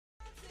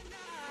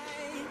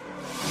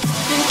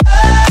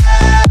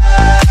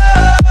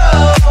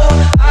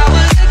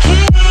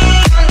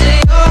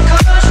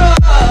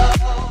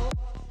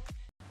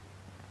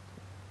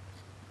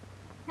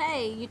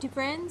YouTube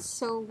friends,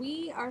 so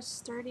we are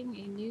starting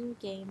a new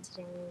game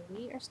today.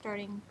 We are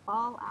starting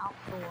Fallout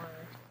 4.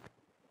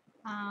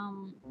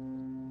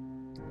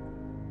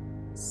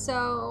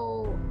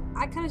 So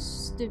I kind of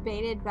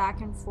debated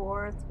back and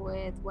forth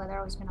with whether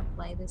I was going to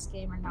play this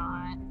game or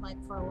not, like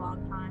for a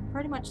long time,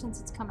 pretty much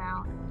since it's come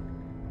out.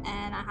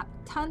 And I have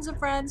tons of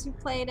friends who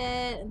played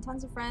it, and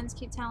tons of friends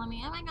keep telling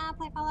me, oh my god,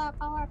 play Fallout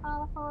 4,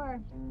 Fallout 4.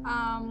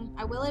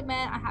 I will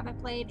admit I haven't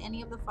played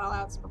any of the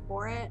Fallouts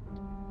before it.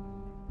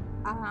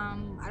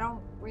 I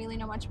don't really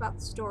know much about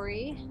the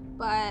story,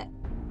 but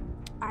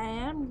I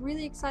am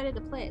really excited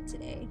to play it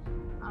today.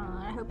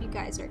 I hope you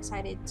guys are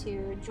excited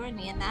to join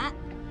me in that.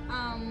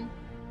 I'm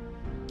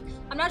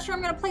not sure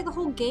I'm going to play the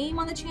whole game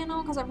on the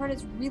channel because I've heard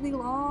it's really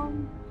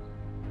long,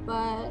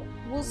 but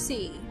we'll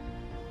see.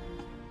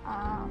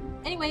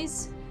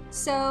 Anyways,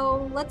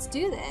 so let's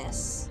do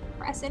this.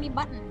 Press any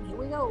button. Here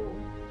we go.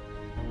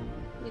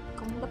 We're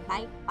going to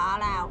play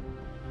Fallout.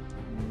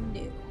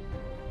 No.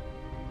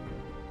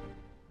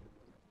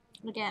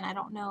 Again, I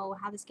don't know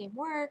how this game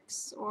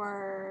works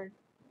or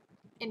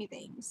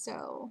anything,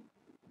 so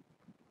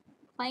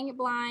playing it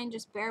blind,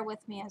 just bear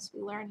with me as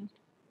we learn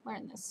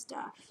this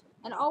stuff.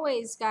 And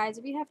always, guys,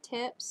 if you have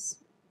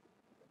tips,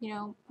 you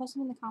know, post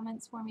them in the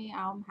comments for me.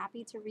 I'm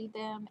happy to read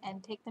them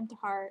and take them to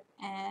heart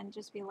and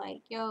just be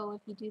like, yo, if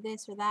you do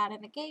this or that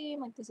in the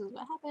game, like this is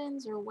what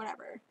happens or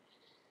whatever.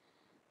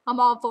 I'm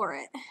all for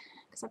it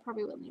because I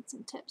probably will need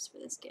some tips for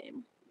this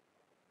game.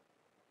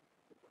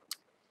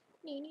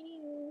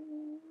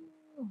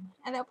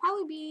 And there'll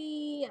probably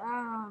be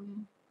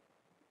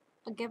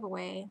a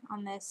giveaway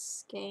on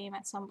this game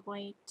at some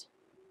point.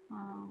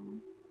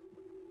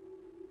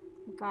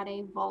 We've got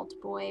a Vault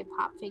Boy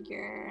pop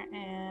figure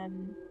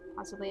and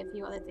possibly a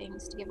few other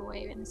things to give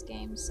away in this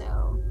game,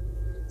 so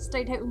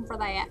stay tuned for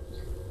that.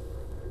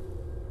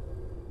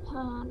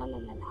 La la la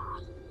la.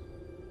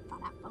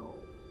 Fallout.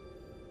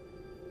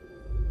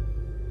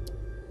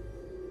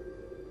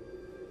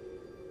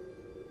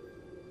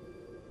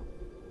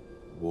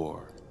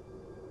 War.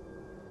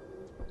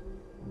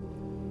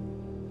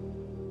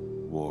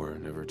 War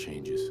never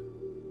changes.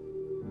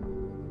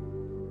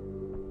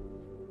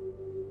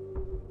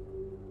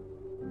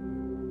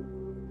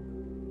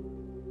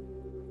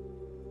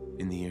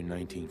 In the year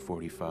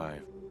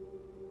 1945,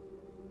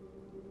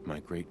 my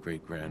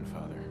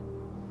great-great-grandfather,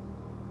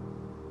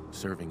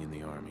 serving in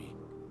the army,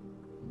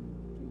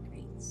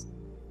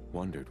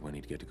 wondered when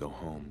he'd get to go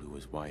home to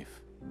his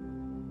wife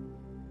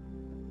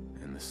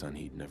and the son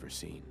he'd never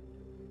seen.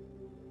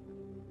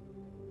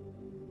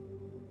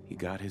 He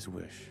got his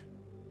wish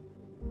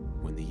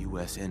when the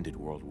U.S. ended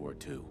World War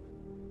II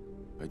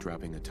by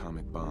dropping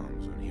atomic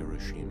bombs on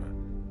Hiroshima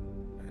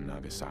and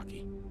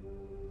Nagasaki.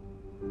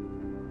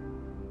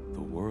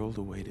 The world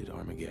awaited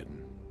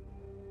Armageddon.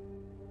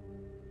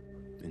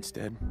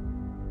 Instead,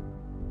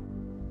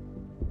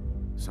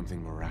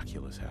 something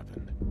miraculous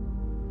happened.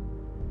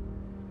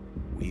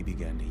 We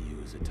began to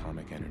use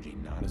atomic energy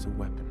not as a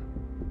weapon,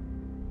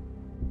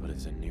 but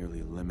as a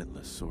nearly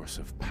limitless source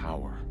of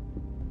power.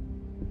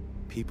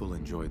 People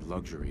enjoyed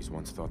luxuries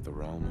once thought the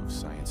realm of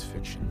science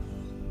fiction.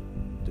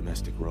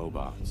 Domestic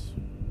robots,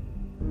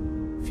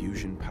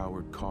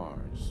 fusion-powered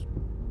cars,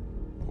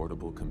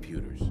 portable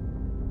computers.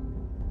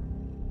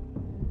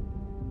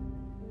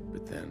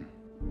 But then,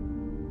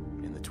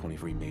 in the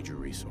 23 major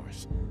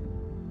resource,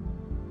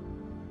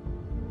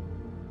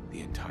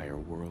 the entire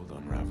world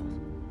unraveled.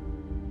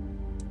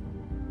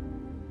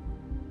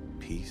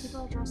 Peace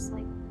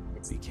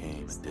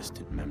became a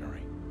distant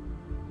memory.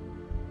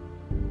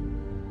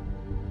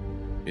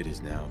 It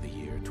is now the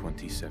year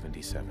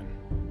 2077.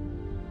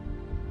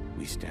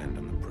 We stand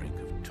on the brink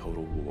of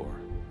total war.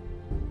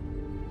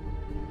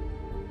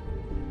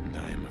 And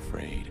I am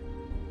afraid.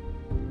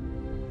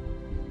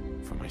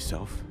 For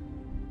myself,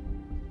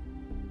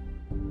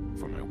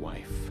 for my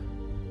wife,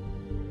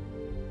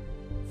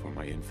 for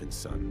my infant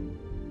son.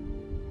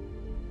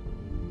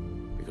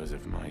 Because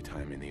if my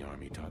time in the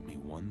army taught me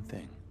one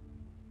thing,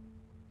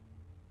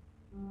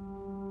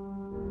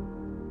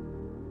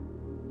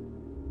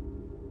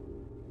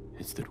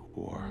 it's that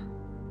war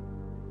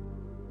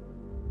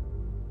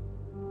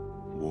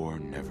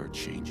never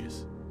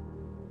changes.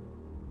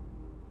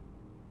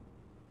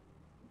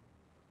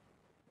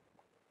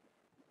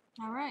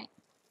 All right.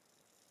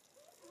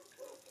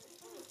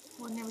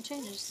 War never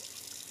changes.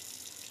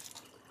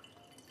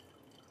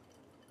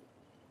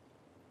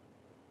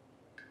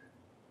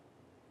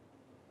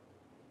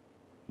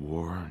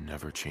 War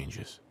never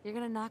changes. You're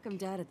gonna knock him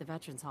dead at the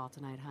Veterans Hall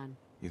tonight, hun.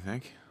 You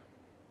think?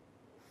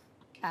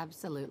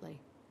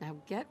 Absolutely. Now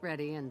get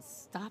ready and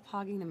stop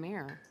hogging the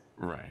mirror.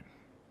 Right.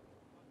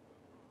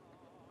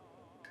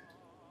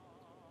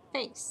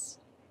 Face.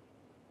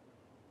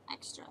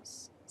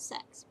 Extras.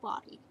 Sex.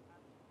 Body.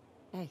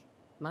 Hey,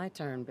 my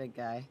turn, big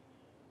guy.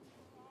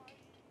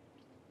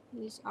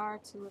 Use R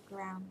to look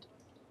around.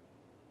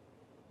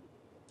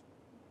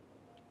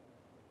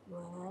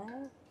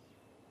 What?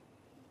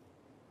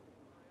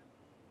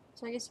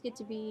 So I guess you get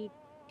to be...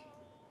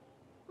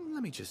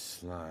 Let me just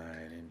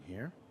slide in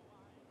here.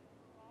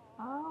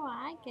 Oh,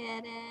 I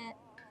get it.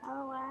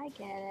 Oh, I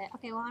get it.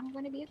 Okay, well, I'm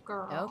going to be a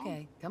girl.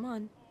 Okay, come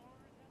on.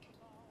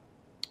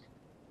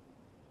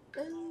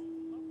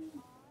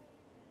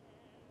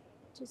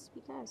 Just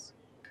because.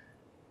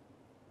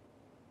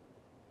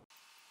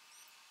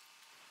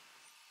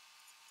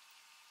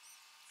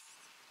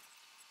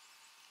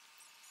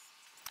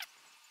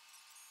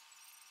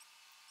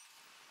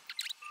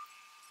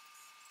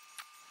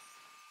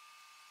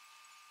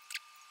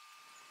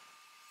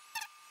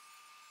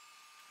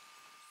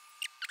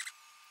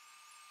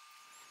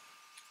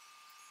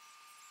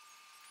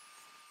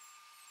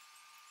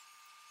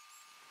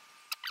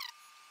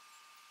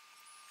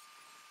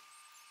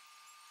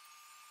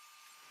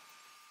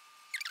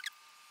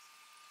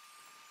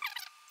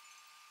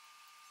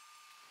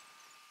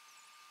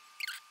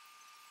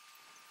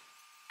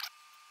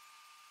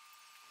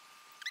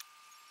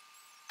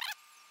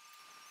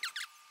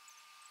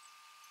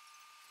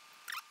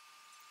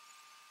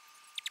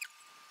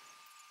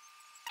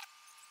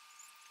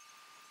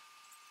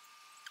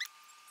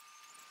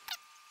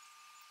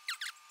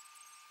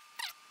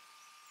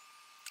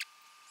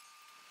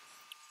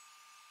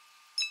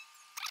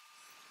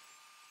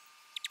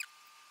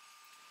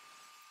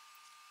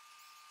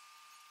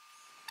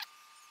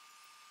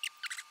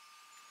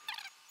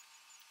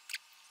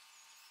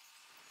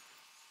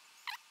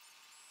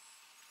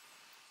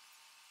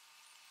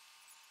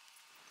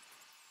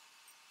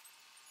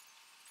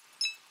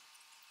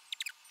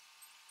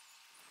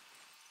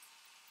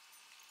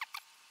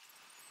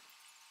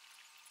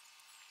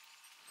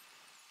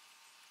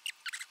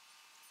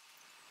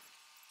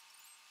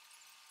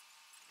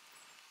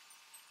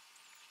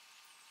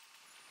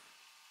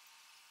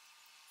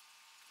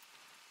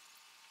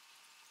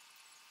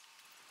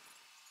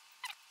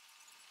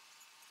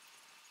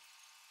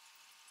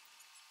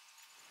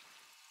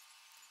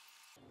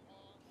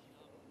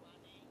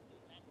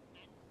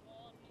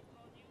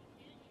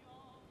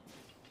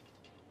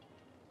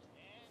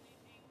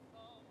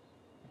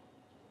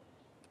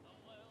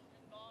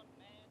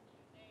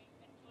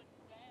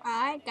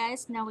 Alright,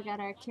 guys, now we got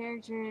our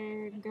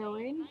character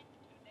going.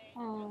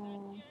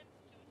 We're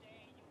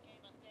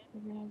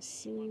gonna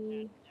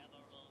see.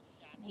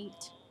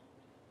 8.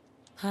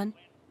 Hun?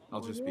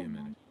 I'll just be a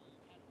minute.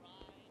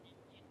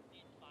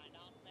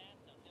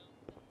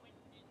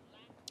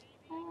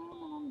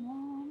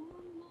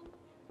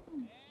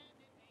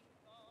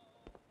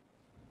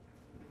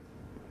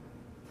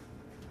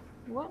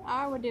 What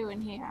are we doing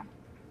here?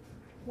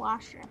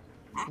 Washer.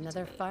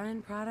 Another Activate.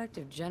 fine product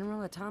of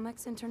General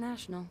Atomics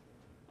International.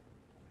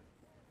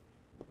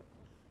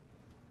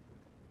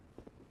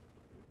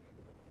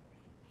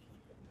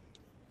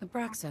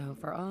 Abraxo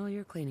for all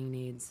your cleaning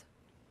needs.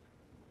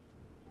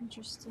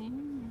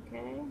 Interesting.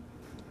 Okay.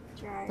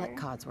 Dryer. Let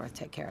Codsworth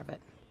take care of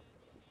it.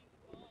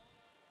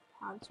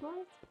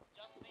 Codsworth?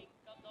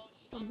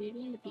 From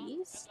Beauty and the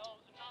Beast?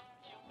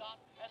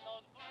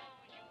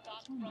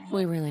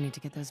 We really need to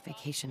get those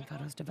vacation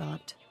photos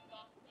developed.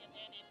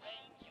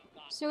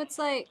 So it's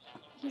like,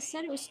 he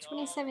said it was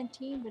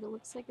 2017, but it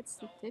looks like it's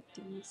the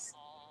 50s.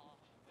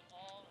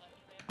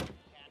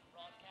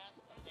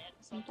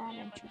 Isn't that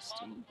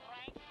interesting?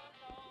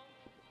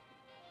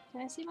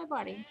 Can I see my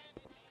body?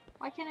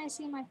 Why can't I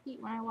see my feet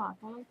when I walk?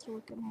 I like to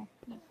look at my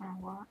feet when I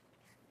walk.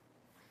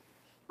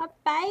 A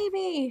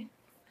baby!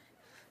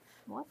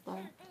 What the?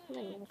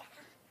 Ew.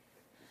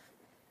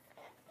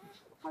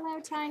 Hello,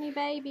 tiny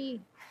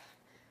baby.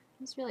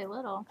 He's really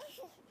little.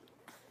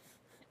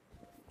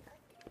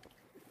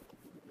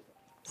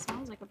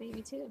 Sounds like a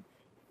baby too.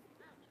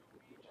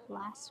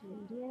 Blast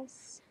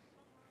radius.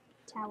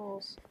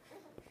 Towels.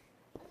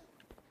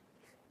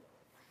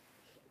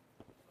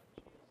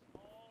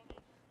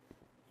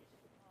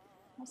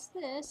 What's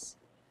this?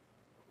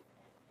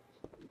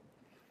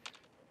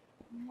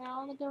 Got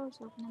all the doors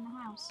open in the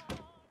house.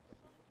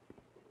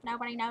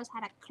 Nobody knows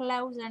how to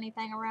close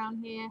anything around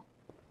here.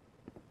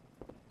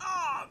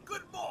 Ah,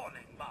 good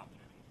morning, Mum.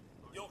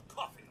 Your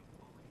coffee.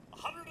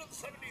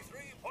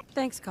 173.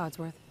 Thanks,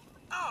 Codsworth.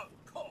 Oh,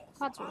 of course.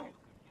 Codsworth.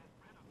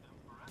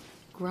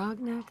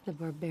 Grognak the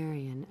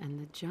Barbarian and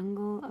the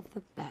Jungle of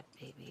the Bat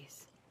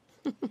Babies.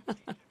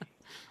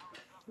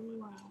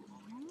 Wow.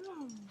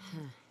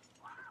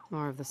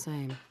 More of the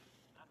same.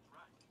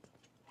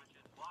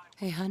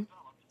 Hey, hun.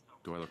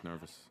 Do I look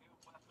nervous?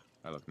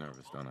 I look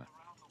nervous, don't I?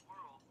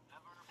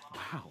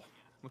 Wow,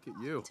 look at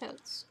you.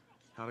 Totes.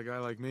 How'd a guy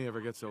like me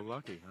ever get so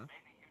lucky, huh?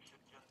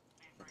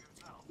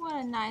 What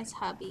a nice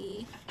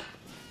hubby.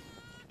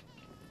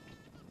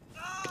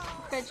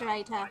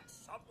 Refrigerator.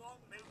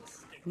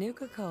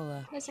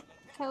 Nuka-Cola. There's a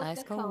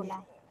Ice cold.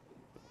 Coca-Cola.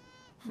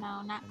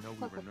 No, not I know we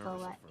were nervous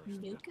Coca-Cola. at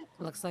first. Nuka-Cola.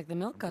 Looks like the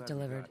milk got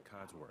delivered.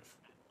 Codsworth.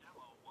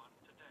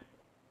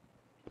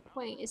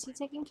 Wait, is he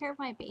taking care of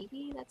my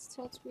baby? That's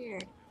totes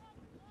weird.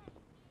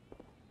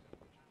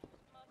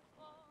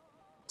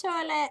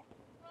 Toilet!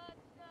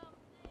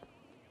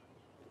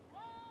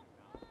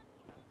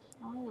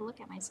 I want to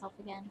look at myself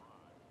again.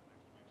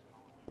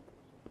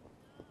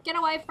 Get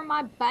away from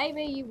my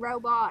baby, you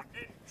robot!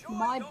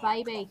 My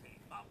baby.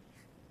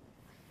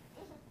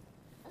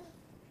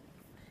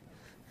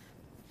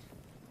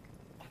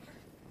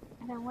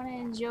 I don't want to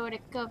enjoy the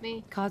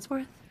coffee.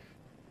 Codsworth?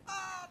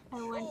 I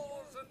want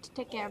to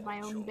take care of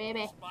my own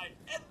baby. My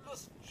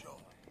endless joy.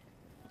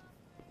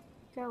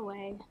 Go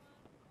away.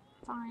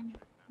 Fine.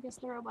 I guess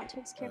the robot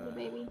takes care of the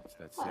baby. It's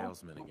that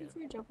salesman Got the again.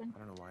 fridge open. I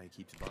don't know why he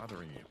keeps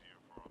bothering you.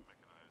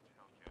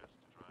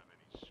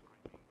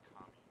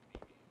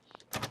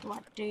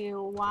 What do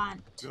you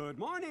want? Good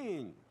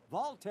morning.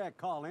 Vault-Tec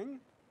calling.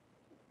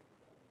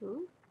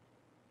 Who?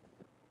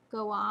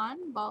 Go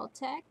on,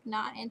 Baltec.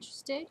 Not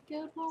interested.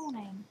 Good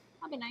morning.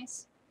 I'll be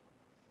nice.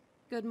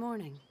 Good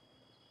morning.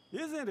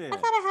 Isn't it? I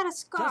thought I had a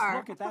scar.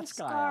 Just look at I had that a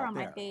sky scar out on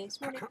my there. face.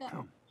 Where'd it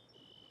go?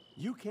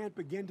 You can't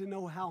begin to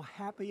know how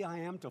happy I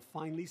am to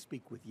finally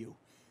speak with you.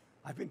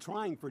 I've been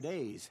trying for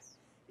days.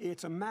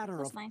 It's a matter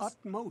That's of nice.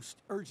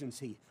 utmost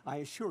urgency, I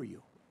assure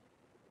you.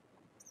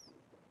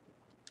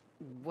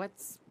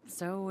 What's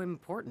so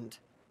important?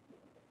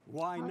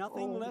 Why, How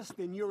nothing old? less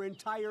than your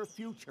entire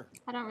future.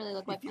 I don't really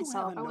look like If you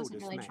myself. haven't I wasn't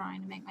noticed, really ma'am,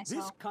 trying to make this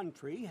myself.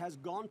 country has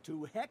gone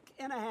to heck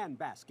in a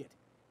handbasket.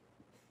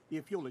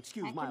 If you'll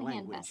excuse Heck my in a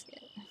language.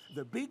 handbasket.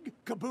 The big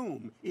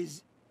kaboom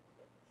is...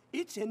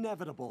 It's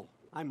inevitable,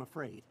 I'm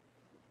afraid.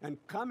 And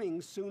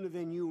coming sooner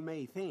than you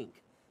may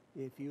think,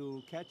 if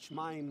you'll catch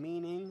my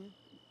meaning.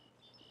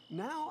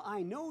 Now,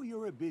 I know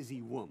you're a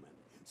busy woman,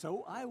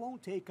 so I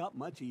won't take up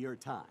much of your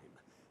time.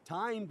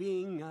 Time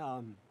being,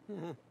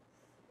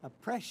 a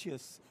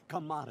precious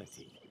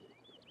commodity.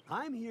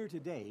 I'm here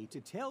today to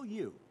tell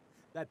you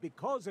that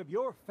because of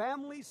your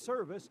family's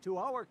service to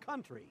our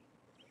country,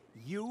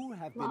 you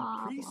have been Blah,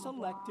 blah,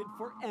 pre-selected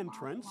for blah,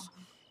 entrance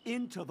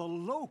into the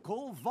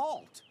local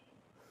vault.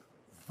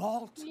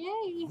 Vault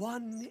Yay.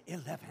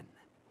 111.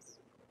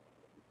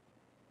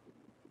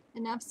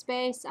 Enough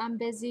space. I'm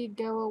busy.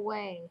 Go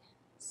away.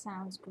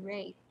 Sounds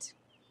great.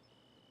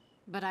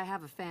 But I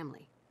have a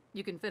family.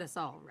 You can fit us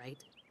all, right?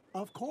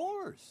 Of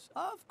course,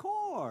 of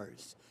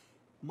course.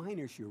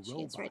 Minus your She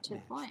robot, gets right to the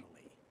point.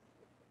 naturally.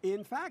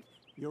 In fact,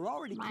 you're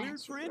already cleared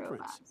Minus for your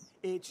entrance. robot.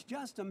 It's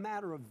just a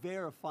matter of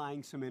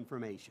verifying some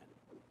information.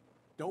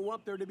 Don't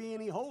want there to be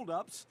any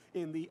holdups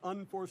in the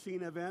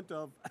unforeseen event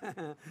of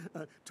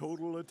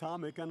total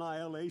atomic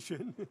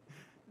annihilation.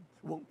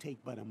 Won't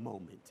take but a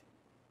moment.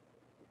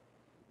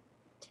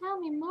 Tell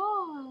me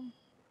more.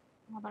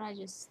 How about I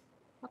just...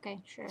 Okay,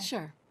 sure.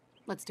 Sure.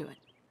 Let's do it.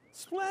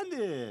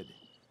 Splendid!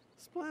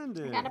 I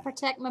Splendid. gotta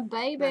protect my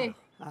baby.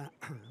 Now,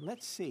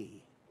 let's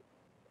see.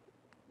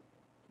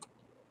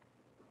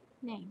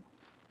 Name.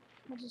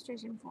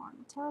 Registration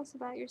form. Tell us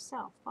about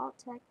yourself.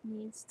 Vault-Tec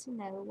needs to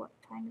know what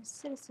kind of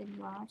citizen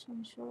you are to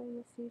ensure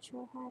your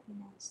future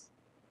happiness.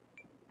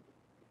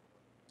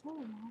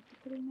 Oh, I have to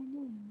put in my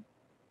name.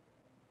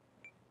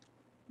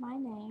 My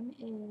name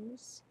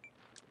is...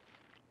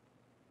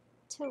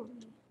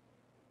 Tilly.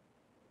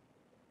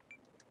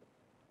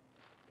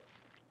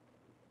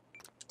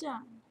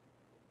 Done.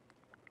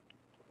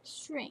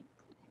 Strength.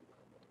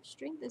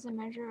 Strength is a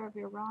measure of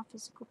your raw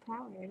physical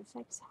power. It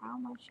affects how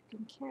much you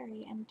can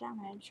carry and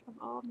damage of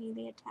all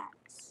melee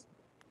attacks.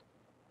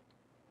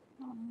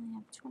 Oh, I only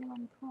have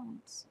 21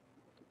 points.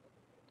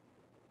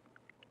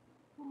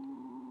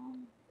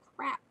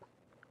 Crap.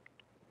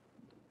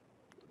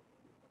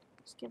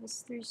 Just give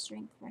us 3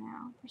 strength for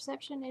now.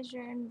 Perception is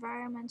your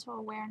environmental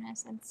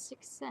awareness and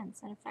 6th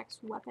sense and affects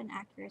weapon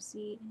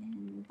accuracy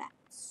in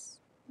VATS.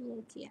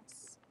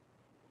 VATS.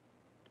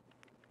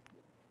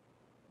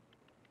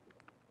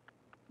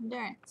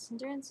 Endurance.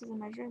 Endurance is a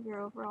measure of your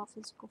overall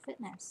physical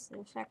fitness. It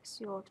affects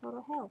your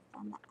total health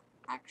and the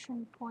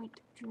action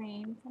point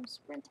drain from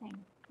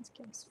sprinting. Let's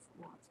give us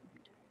 4 for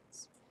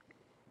endurance.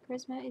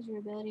 Charisma is your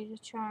ability to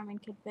charm and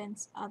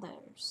convince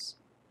others.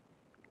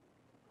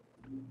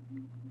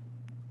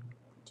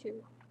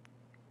 2.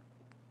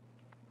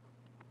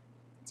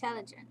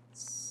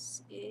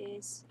 Intelligence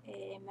is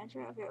a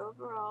measure of your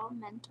overall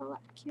mental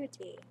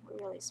acuity.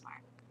 We're really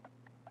smart.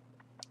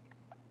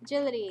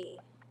 Agility.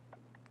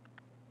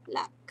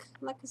 Luck.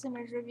 Luck is a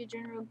measure of your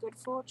general good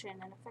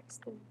fortune and affects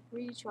the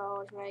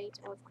recharge rate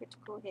of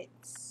critical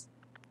hits.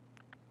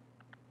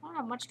 I don't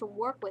have much to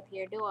work with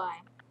here, do I?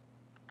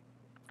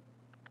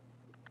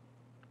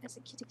 There's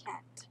a kitty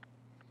cat.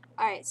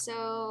 Alright,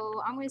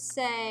 so I'm going to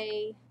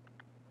say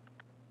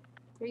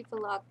 3 for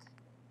luck.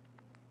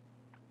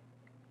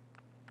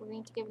 We're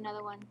going to give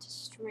another one to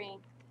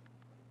strength.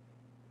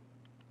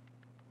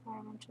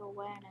 Environmental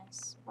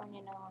awareness. Probably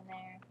another one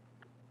there.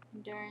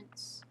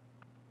 Endurance.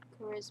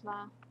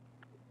 Charisma.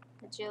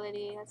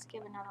 Agility. Let's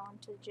give another one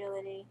to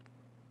agility.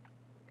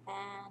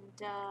 And,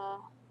 got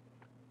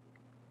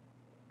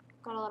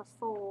a lot of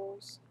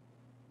foals.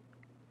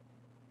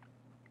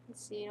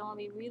 Let's see, I don't want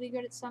to be really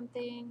good at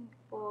something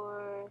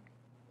or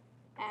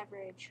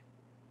average.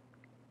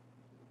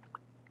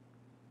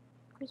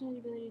 Charisma's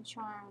ability to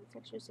charm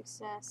affects your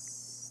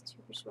success to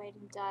persuade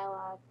in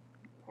dialogue.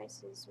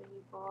 Prices when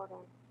you barter.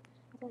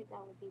 I feel like that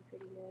would be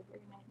pretty good.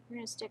 We're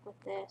gonna stick with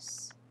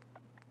this.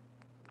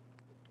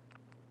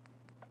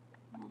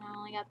 And I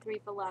only got 3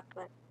 for luck,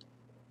 but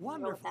we'll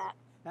go with Wonderful. that.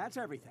 That's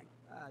everything.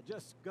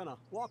 Just gonna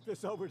walk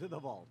this over to the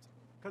vault.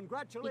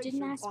 Congratulations. You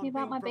didn't ask on me about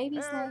being my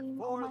baby's prepared name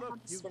for or my the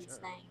husband's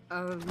future.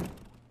 name.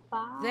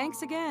 Bye.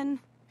 Thanks again.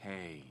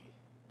 Hey,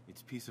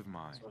 it's peace of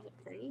mind. Was it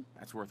free?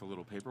 That's worth a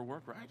little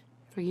paperwork, right?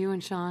 For you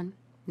and Sean,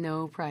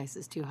 no price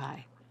is too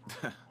high.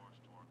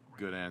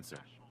 Good answer.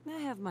 I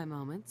have my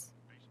moments.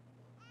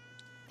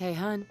 Hey,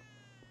 hun.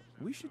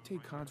 We should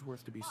take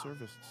Codsworth to be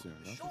serviced soon,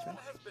 don't you Sean think?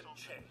 has been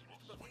changed,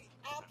 but he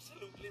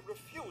absolutely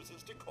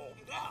refuses to calm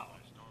down.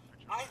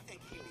 I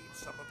think he needs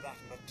some of that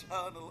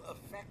maternal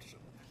affection.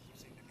 You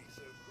seem to be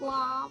so good.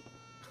 Blah.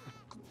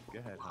 Go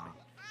ahead, honey.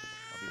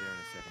 I'll be there in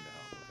a second to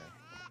help, okay?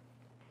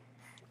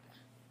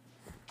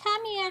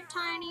 Come here,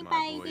 tiny My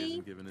boy baby.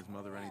 isn't giving his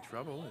mother any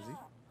trouble, is he?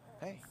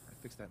 Hey, I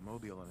fixed that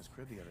mobile on his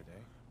crib the other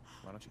day.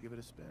 Why don't you give it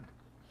a spin?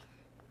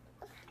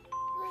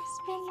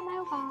 Spin the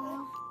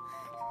mobile.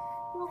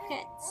 Look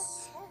it.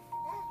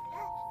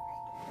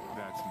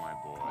 That's my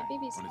boy. My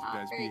baby's on his not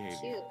best very behavior,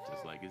 cute.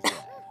 just like his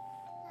dad.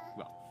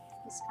 Well,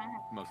 He's kind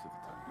of most of the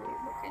time.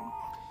 weird looking.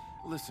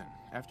 Listen,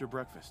 after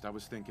breakfast, I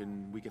was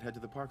thinking we could head to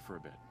the park for a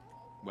bit.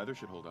 Weather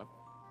should hold up.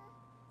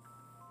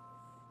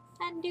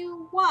 And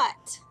do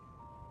what?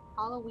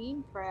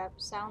 Halloween prep.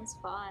 Sounds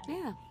fun.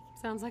 Yeah,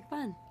 sounds like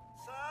fun.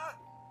 Sir,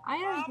 I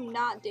am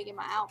not digging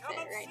my come outfit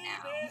and right see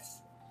now.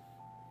 this.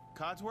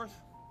 Codsworth?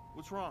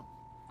 What's wrong?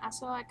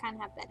 Also, I kind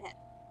of have bedhead.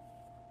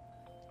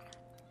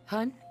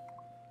 Hun?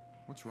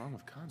 What's wrong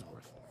with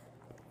Codsworth?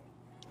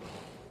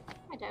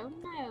 I don't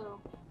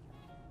know.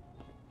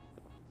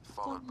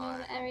 Followed Don't know by,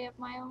 the area of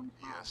my own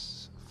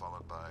house. yes,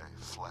 followed by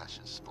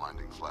flashes,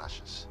 blinding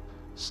flashes,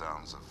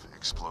 sounds of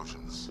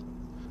explosions.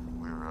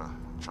 We're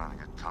trying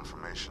to get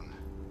confirmation.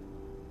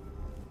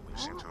 We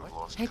seem to have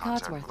lost Hey,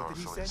 contact Codsworth. with our What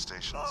did he affiliate say?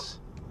 stations.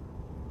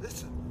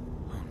 Listen,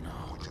 Oh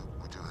no.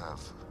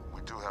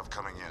 We do have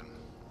coming in.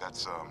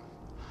 That's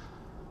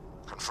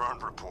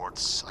confirmed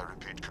reports. I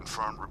repeat,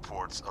 confirmed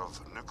reports of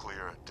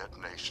nuclear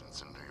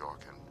detonations in New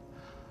York and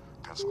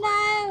Pennsylvania.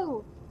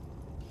 No!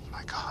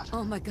 My God.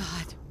 Oh my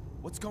god.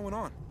 What's going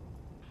on?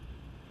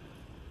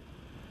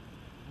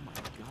 Oh my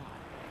god.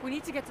 We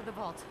need to get to the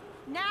vault.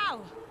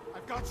 Now!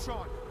 I've got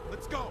Sean.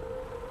 Let's go.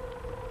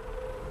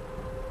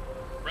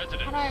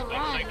 Residents How do I of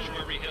run?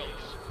 Sanctuary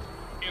Hills,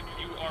 if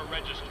you are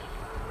registered,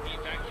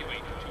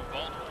 evacuate to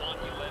Vault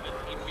 111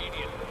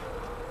 immediately.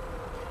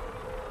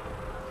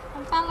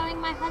 I'm following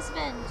my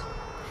husband.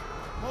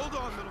 Hold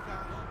on, little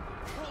guy.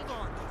 Hold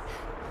on.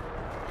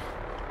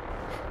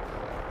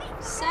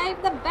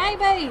 Save the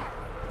baby!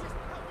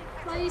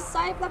 Please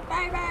save the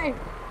baby!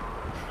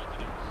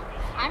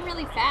 I'm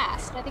really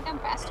fast. I think I'm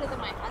faster than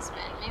my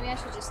husband. Maybe I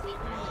should just leave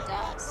him in the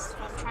dust.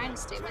 I'm trying to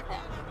stay with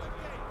him.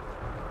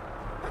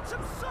 That's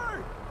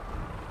absurd!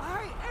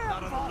 I am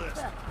not on Vault the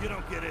list. Tech. You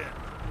don't get in.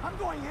 I'm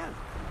going in.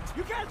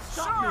 You can't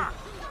stop me.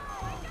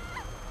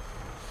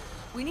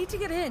 We need to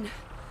get in.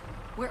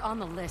 We're on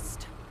the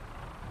list.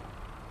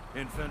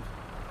 Infant,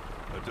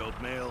 adult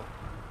male,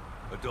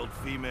 adult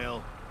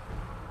female.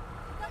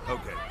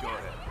 Okay, go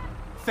ahead.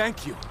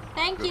 Thank you.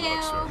 Thank you.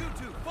 You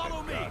two,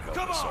 follow me.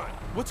 Come on.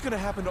 What's gonna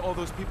happen to all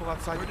those people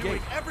outside We're the doing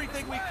gate?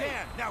 everything we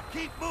can. Now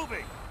keep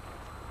moving.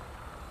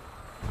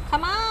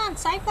 Come on,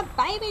 save the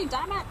baby,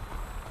 damn it!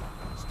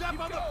 Step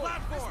on the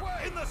platform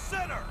in the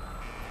center.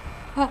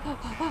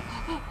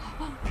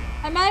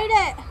 I made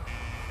it!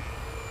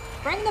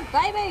 Bring the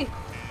baby!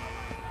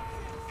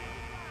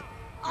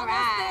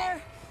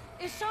 Alright.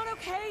 Is Sean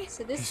okay?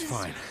 So this He's is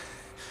fine.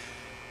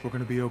 We're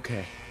gonna be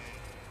okay.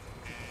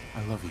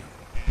 I love you.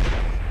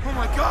 Oh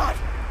my god!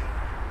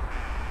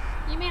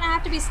 You mean I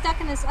have to be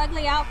stuck in this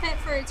ugly outfit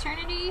for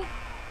eternity?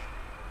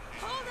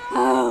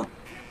 Oh!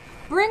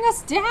 Bring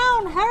us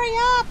down! Hurry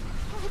up!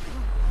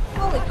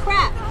 Holy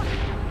crap!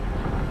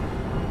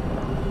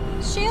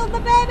 Shield the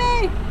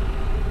baby!